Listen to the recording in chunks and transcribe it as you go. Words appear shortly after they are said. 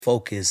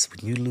focus,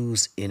 when you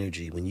lose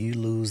energy, when you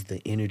lose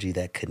the energy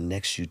that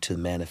connects you to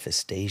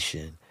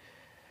manifestation,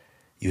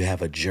 you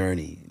have a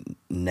journey.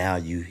 Now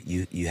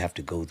you have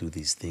to go through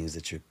these things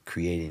that you're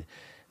creating.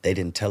 They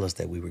didn't tell us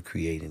that we were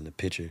creating the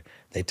picture.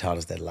 They taught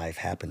us that life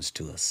happens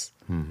to us.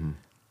 Mm-hmm.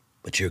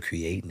 But you're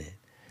creating it.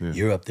 Yeah.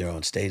 You're up there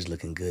on stage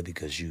looking good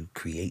because you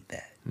create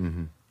that.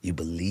 Mm-hmm. You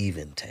believe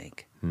in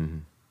Tank. Mm-hmm.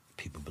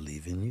 People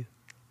believe in you.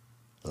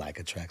 Like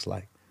attracts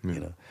like. Yeah. You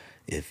know,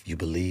 if you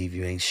believe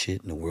you ain't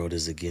shit and the world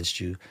is against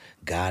you,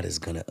 God is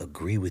going to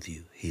agree with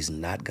you. He's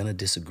not going to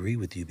disagree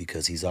with you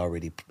because he's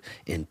already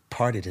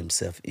imparted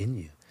himself in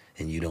you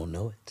and you don't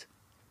know it.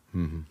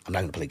 Mm-hmm. I'm not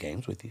going to play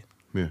games with you.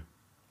 Yeah.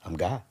 I'm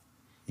God.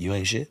 You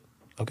ain't shit.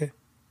 Okay.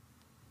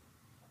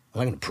 I'm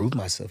not going to prove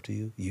myself to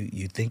you.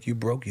 You think you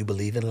broke? You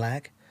believe in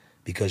lack?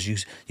 Because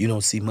you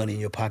don't see money in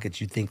your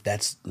pocket. You think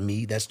that's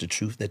me? That's the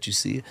truth that you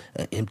see?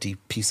 An empty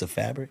piece of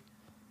fabric?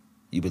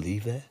 You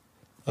believe that?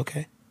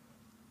 Okay.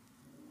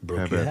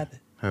 Broke, you have it.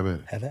 Have at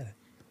it. Have at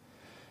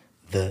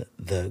it.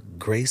 The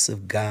grace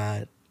of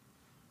God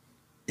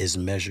is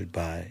measured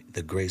by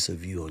the grace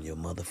of you on your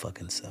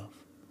motherfucking self.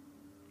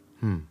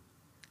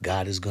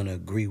 God is going to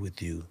agree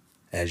with you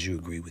as you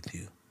agree with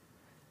you.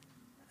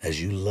 As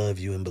you love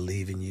you and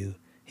believe in you,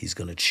 he's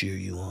going to cheer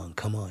you on.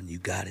 Come on, you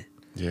got it.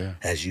 Yeah.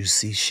 As you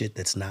see shit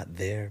that's not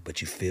there,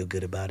 but you feel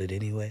good about it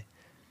anyway,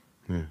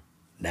 Yeah.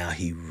 now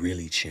he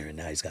really cheering.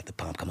 Now he's got the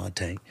pump. Come on,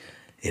 Tank.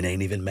 It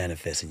ain't even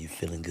manifesting. You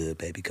feeling good,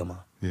 baby. Come on.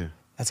 Yeah.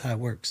 That's how it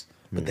works.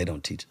 But Yeah. they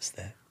don't teach us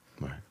that.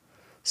 Right.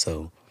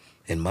 So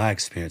in my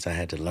experience, I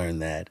had to learn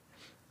that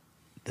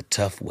the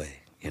tough way,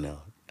 you know.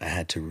 I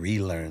had to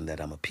relearn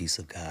that I'm a piece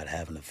of God,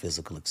 having a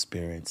physical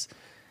experience,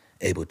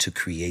 able to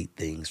create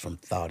things from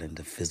thought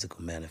into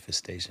physical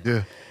manifestation.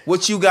 Yeah.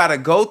 What you got to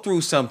go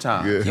through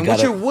sometimes. Yeah. And You what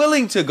gotta- you're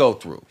willing to go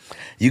through.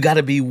 You got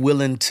to be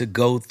willing to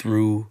go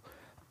through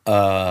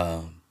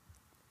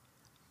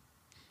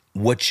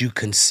what you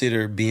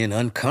consider being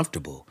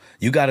uncomfortable.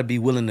 You got to be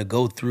willing to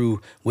go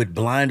through with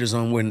blinders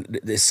on when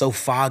it's so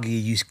foggy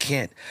you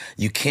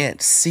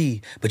can't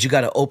see, but you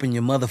got to open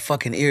your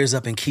motherfucking ears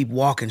up and keep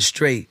walking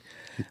straight.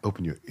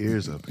 Open your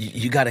ears up.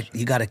 You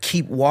gotta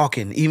keep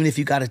walking, even if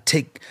you gotta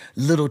take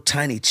little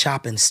tiny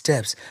chopping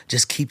steps.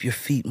 Just keep your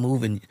feet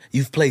moving.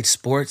 You've played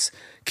sports.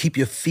 Keep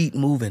your feet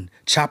moving.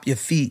 Chop your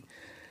feet.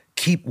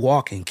 Keep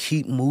walking.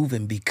 Keep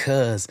moving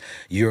because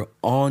you're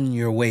on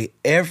your way.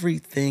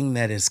 Everything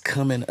that is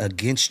coming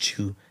against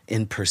you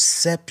in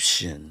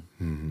perception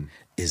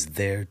is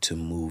there to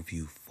move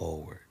you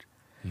forward.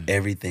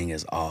 Everything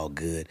is all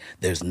good.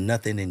 There's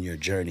nothing in your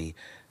journey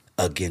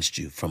against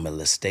you. From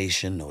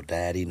molestation, no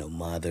daddy, no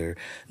mother,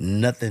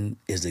 nothing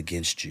is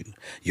against you.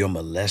 Your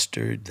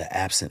molester, the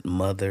absent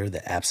mother,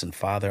 the absent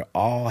father,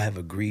 all have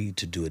agreed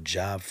to do a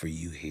job for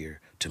you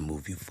here to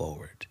move you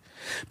forward.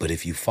 But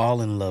if you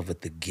fall in love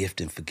with the gift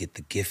and forget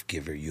the gift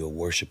giver, you'll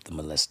worship the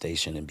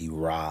molestation and be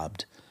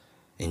robbed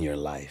in your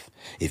life.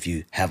 If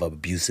you have an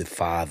abusive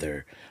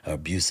father or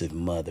abusive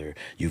mother,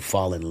 you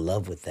fall in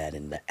love with that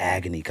in the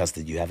agony because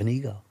you have an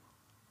ego.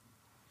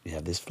 You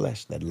have this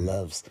flesh that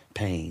loves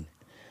pain.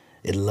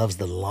 It loves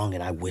the longing.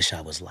 I wish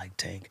I was like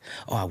Tank.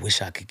 Oh, I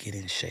wish I could get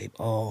in shape.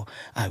 Oh,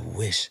 I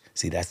wish.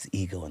 See, that's the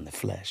ego and the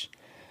flesh.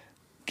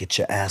 Get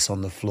your ass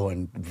on the floor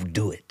and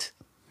do it,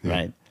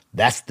 right?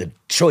 That's the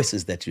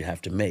choices that you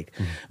have to make.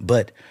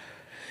 But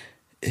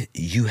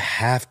you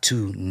have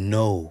to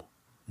know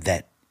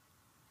that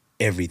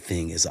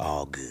everything is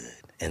all good.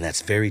 And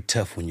that's very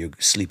tough when you're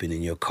sleeping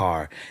in your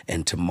car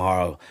and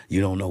tomorrow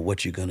you don't know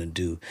what you're going to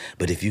do.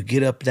 But if you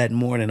get up that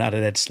morning out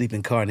of that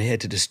sleeping car and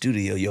head to the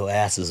studio, your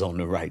ass is on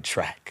the right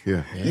track.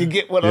 Yeah. You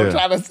get what I'm Yeah.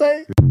 trying to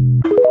say?